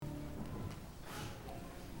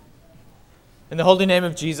In the holy name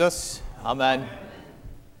of Jesus, amen.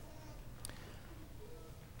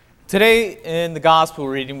 Today in the gospel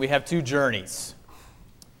reading, we have two journeys.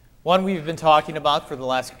 One we've been talking about for the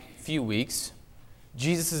last few weeks,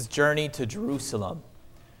 Jesus' journey to Jerusalem,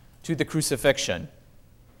 to the crucifixion.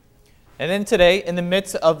 And then today, in the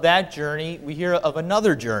midst of that journey, we hear of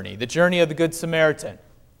another journey, the journey of the Good Samaritan.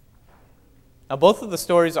 Now, both of the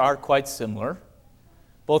stories are quite similar.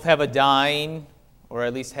 Both have a dying, or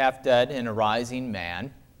at least half dead and a rising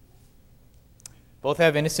man. Both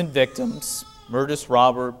have innocent victims, murderous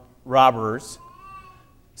robbers,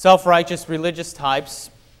 self-righteous religious types,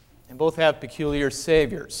 and both have peculiar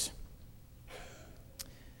saviors.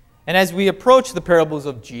 And as we approach the parables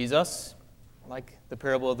of Jesus, like the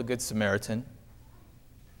parable of the Good Samaritan,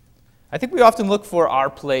 I think we often look for our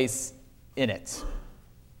place in it.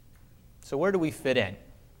 So where do we fit in?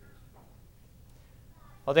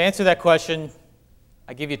 Well, to answer that question,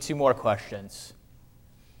 I give you two more questions.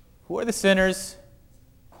 Who are the sinners?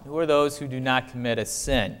 Who are those who do not commit a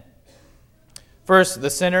sin? First, the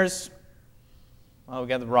sinners. Well, we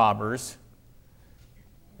got the robbers.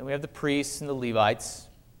 Then we have the priests and the Levites.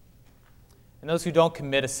 And those who don't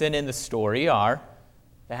commit a sin in the story are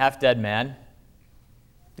the half-dead man,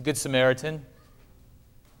 the Good Samaritan,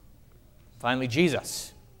 finally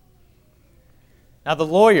Jesus. Now the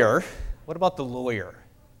lawyer, what about the lawyer?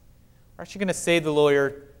 We're actually going to save the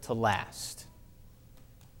lawyer to last.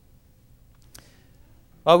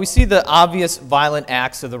 Well, we see the obvious violent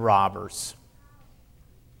acts of the robbers.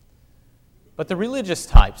 But the religious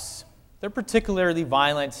types, they're particularly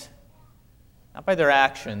violent, not by their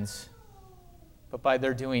actions, but by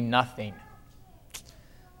their doing nothing.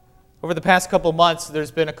 Over the past couple months,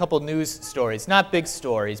 there's been a couple news stories, not big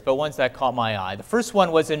stories, but ones that caught my eye. The first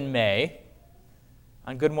one was in May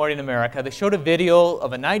on Good Morning America. They showed a video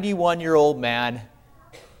of a 91-year-old man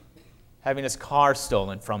having his car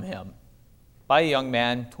stolen from him by a young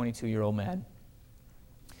man, 22-year-old man. And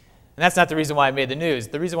that's not the reason why I made the news.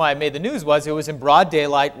 The reason why I made the news was it was in broad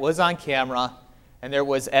daylight, was on camera, and there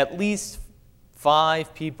was at least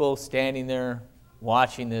 5 people standing there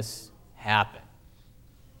watching this happen.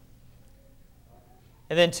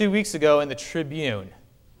 And then 2 weeks ago in the Tribune,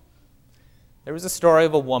 there was a story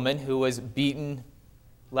of a woman who was beaten,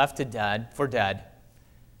 left for dead,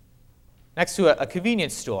 next to a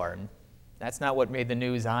convenience store. And that's not what made the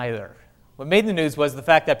news either. What made the news was the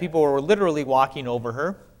fact that people were literally walking over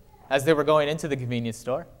her as they were going into the convenience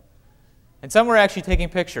store. And some were actually taking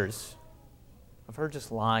pictures of her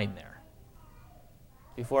just lying there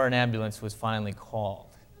before an ambulance was finally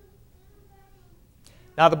called.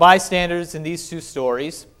 Now, the bystanders in these two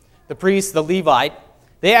stories, the priest, the Levite,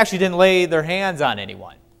 they actually didn't lay their hands on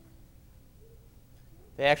anyone.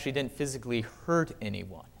 They actually didn't physically hurt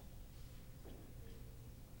anyone.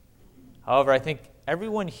 However, I think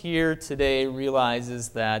everyone here today realizes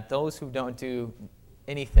that those who don't do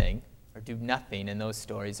anything or do nothing in those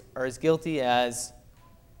stories are as guilty as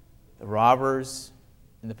the robbers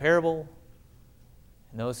in the parable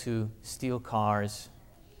and those who steal cars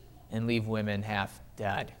and leave women half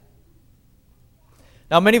dead.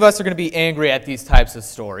 Now, many of us are going to be angry at these types of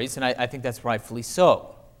stories, and I think that's rightfully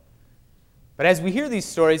so. But as we hear these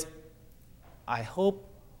stories, I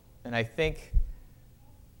hope and I think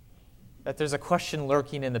that there's a question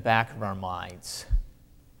lurking in the back of our minds.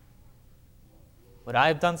 Would I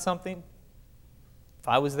have done something if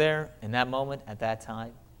I was there in that moment, at that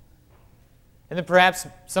time? And then perhaps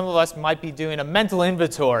some of us might be doing a mental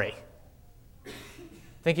inventory,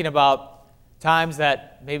 thinking about times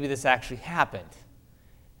that maybe this actually happened,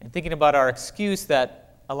 and thinking about our excuse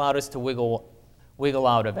that allowed us to wiggle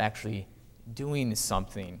out of actually doing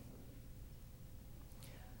something.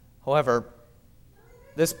 However,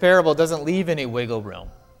 this parable doesn't leave any wiggle room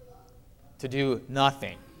to do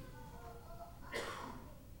nothing.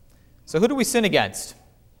 So who do we sin against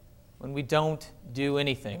when we don't do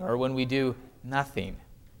anything or when we do nothing?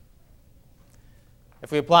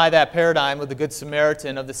 If we apply that paradigm of the Good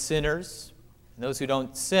Samaritan of the sinners and those who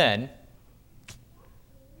don't sin,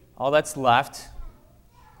 all that's left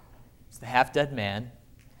is the half-dead man,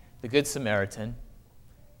 the Good Samaritan,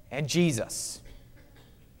 and Jesus.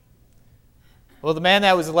 Well, the man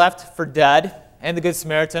that was left for dead and the Good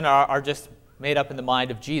Samaritan are just made up in the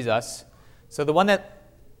mind of Jesus. So the one that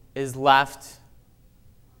is left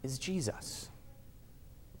is Jesus.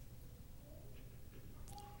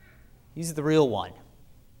 He's the real one.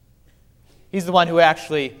 He's the one who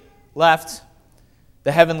actually left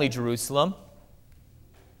the heavenly Jerusalem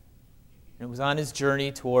and was on his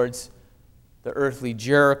journey towards the earthly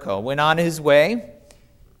Jericho. When on his way,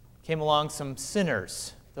 came along some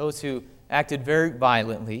sinners, those who acted very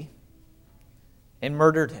violently, and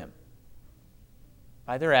murdered him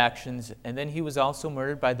by their actions, and then he was also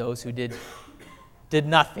murdered by those who did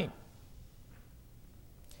nothing.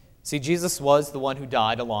 See, Jesus was the one who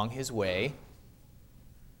died along his way,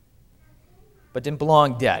 but didn't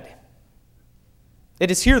belong dead.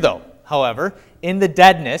 It is here, though, however, in the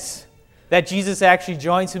deadness, that Jesus actually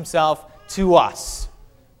joins himself to us.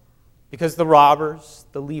 Because the robbers,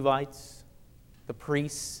 the Levites, the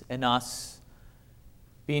priests, and us,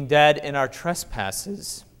 being dead in our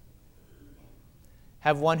trespasses,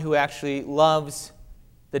 have one who actually loves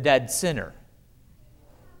the dead sinner.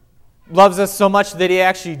 Loves us so much that he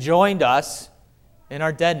actually joined us in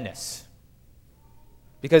our deadness.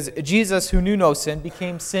 Because Jesus, who knew no sin,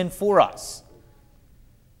 became sin for us.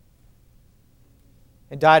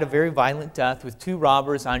 And died a very violent death with 2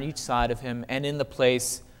 robbers on each side of him and in the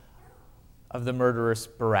place of the murderous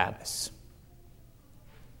Barabbas.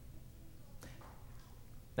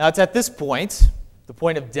 Now it's at this point, the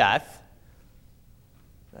point of death,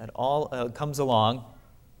 that all comes along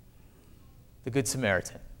the Good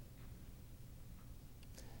Samaritan.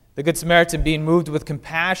 The Good Samaritan, being moved with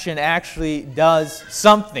compassion, actually does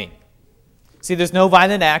something. See, there's no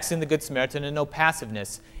violent acts in the Good Samaritan and no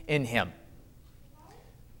passiveness in him.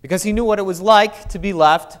 Because he knew what it was like to be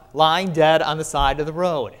left lying dead on the side of the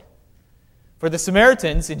road. For the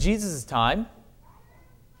Samaritans in Jesus' time,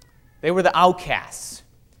 they were the outcasts.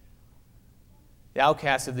 The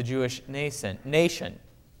outcasts of the Jewish nation.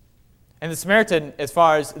 And the Samaritan, as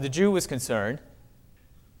far as the Jew was concerned,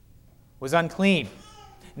 was unclean.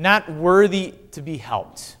 Not worthy to be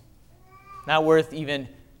helped. Not worth even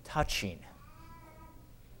touching.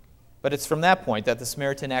 But it's from that point that the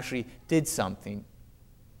Samaritan actually did something.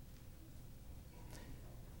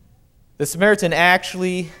 The Samaritan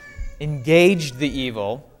actually engaged the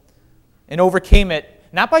evil and overcame it,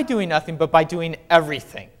 not by doing nothing, but by doing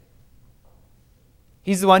everything.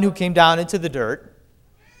 He's the one who came down into the dirt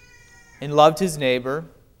and loved his neighbor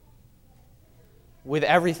with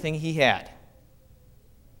everything he had.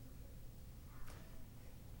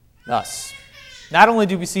 Thus, not only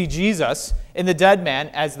do we see Jesus in the dead man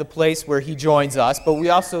as the place where he joins us, but we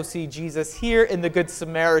also see Jesus here in the Good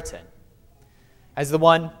Samaritan as the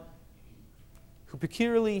one who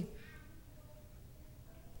peculiarly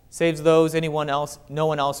saves those no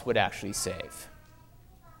one else would actually save.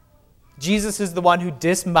 Jesus is the one who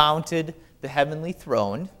dismounted the heavenly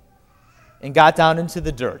throne and got down into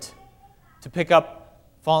the dirt to pick up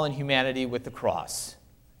fallen humanity with the cross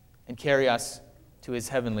and carry us to his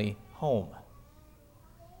heavenly home.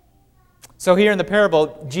 So here in the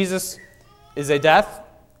parable, Jesus is a death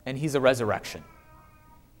and he's a resurrection.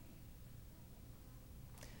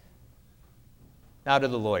 Now to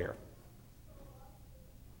the lawyer.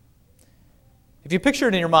 If you picture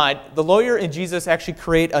it in your mind, the lawyer and Jesus actually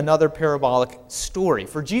create another parabolic story.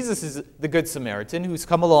 For Jesus is the Good Samaritan who's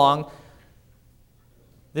come along,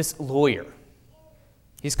 this lawyer.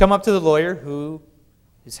 He's come up to the lawyer who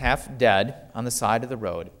is half dead on the side of the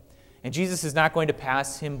road. And Jesus is not going to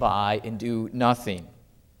pass him by and do nothing.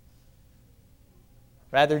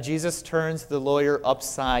 Rather, Jesus turns the lawyer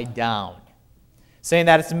upside down, saying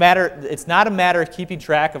that it's not a matter of keeping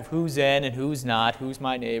track of who's in and who's not, who's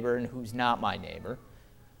my neighbor and who's not my neighbor.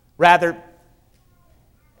 Rather,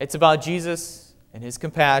 it's about Jesus and his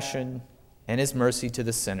compassion and his mercy to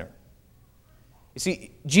the sinner. You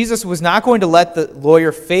see, Jesus was not going to let the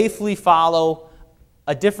lawyer faithfully follow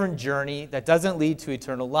a different journey that doesn't lead to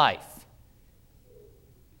eternal life.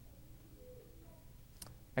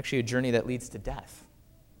 Actually, a journey that leads to death.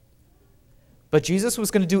 But Jesus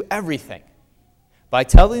was going to do everything by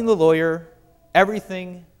telling the lawyer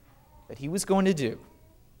everything that he was going to do,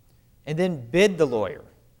 and then bid the lawyer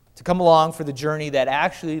to come along for the journey that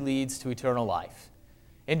actually leads to eternal life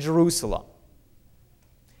in Jerusalem.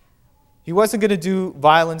 He wasn't going to do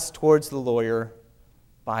violence towards the lawyer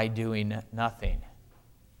by doing nothing.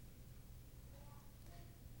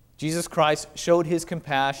 Jesus Christ showed his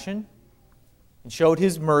compassion and showed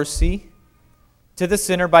his mercy to the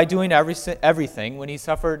sinner by doing everything when he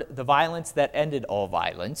suffered the violence that ended all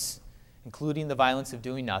violence, including the violence of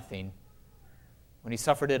doing nothing, when he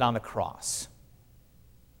suffered it on the cross.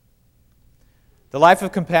 The life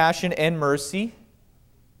of compassion and mercy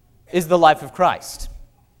is the life of Christ.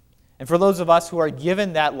 And for those of us who are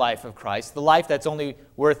given that life of Christ, the life that's only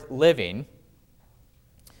worth living,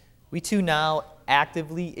 we too now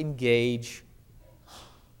actively engage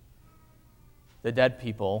the dead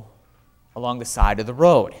people along the side of the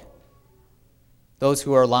road. Those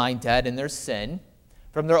who are lying dead in their sin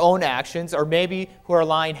from their own actions, or maybe who are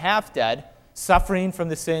lying half dead, suffering from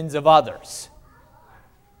the sins of others.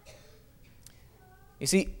 You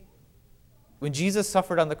see, when Jesus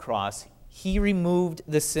suffered on the cross, he removed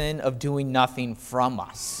the sin of doing nothing from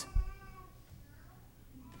us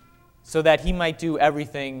so that he might do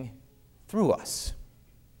everything through us.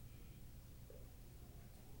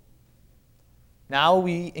 Now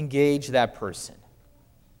we engage that person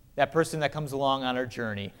that comes along on our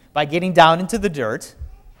journey, by getting down into the dirt,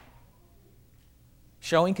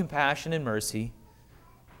 showing compassion and mercy,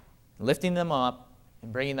 lifting them up,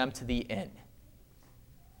 and bringing them to the inn.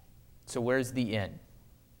 So where's the inn?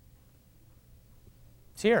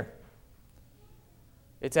 It's here.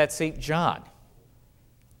 It's at St. John.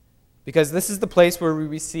 Because this is the place where we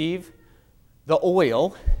receive the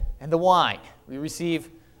oil and the wine. We receive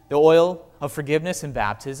the oil of forgiveness in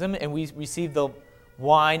baptism, and we receive the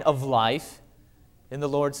wine of life in the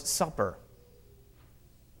Lord's Supper.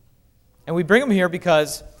 And we bring them here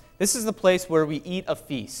because this is the place where we eat a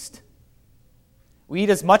feast. We eat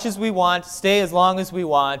as much as we want, stay as long as we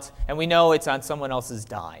want, and we know it's on someone else's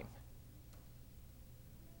dime.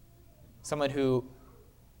 Someone who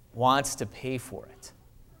wants to pay for it.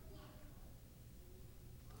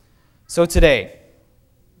 So today,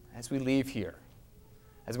 as we leave here,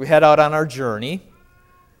 as we head out on our journey,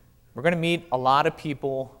 we're going to meet a lot of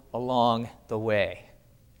people along the way.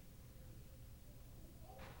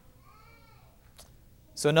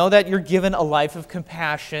 So know that you're given a life of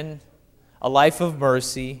compassion, a life of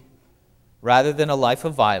mercy, rather than a life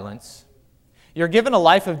of violence. You're given a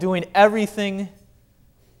life of doing everything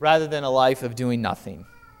rather than a life of doing nothing.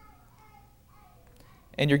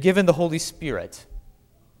 And you're given the Holy Spirit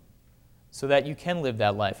so that you can live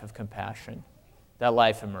that life of compassion, that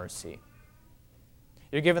life of mercy.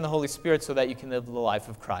 You're given the Holy Spirit so that you can live the life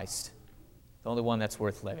of Christ, the only one that's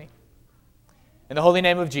worth living. In the holy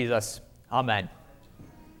name of Jesus, amen.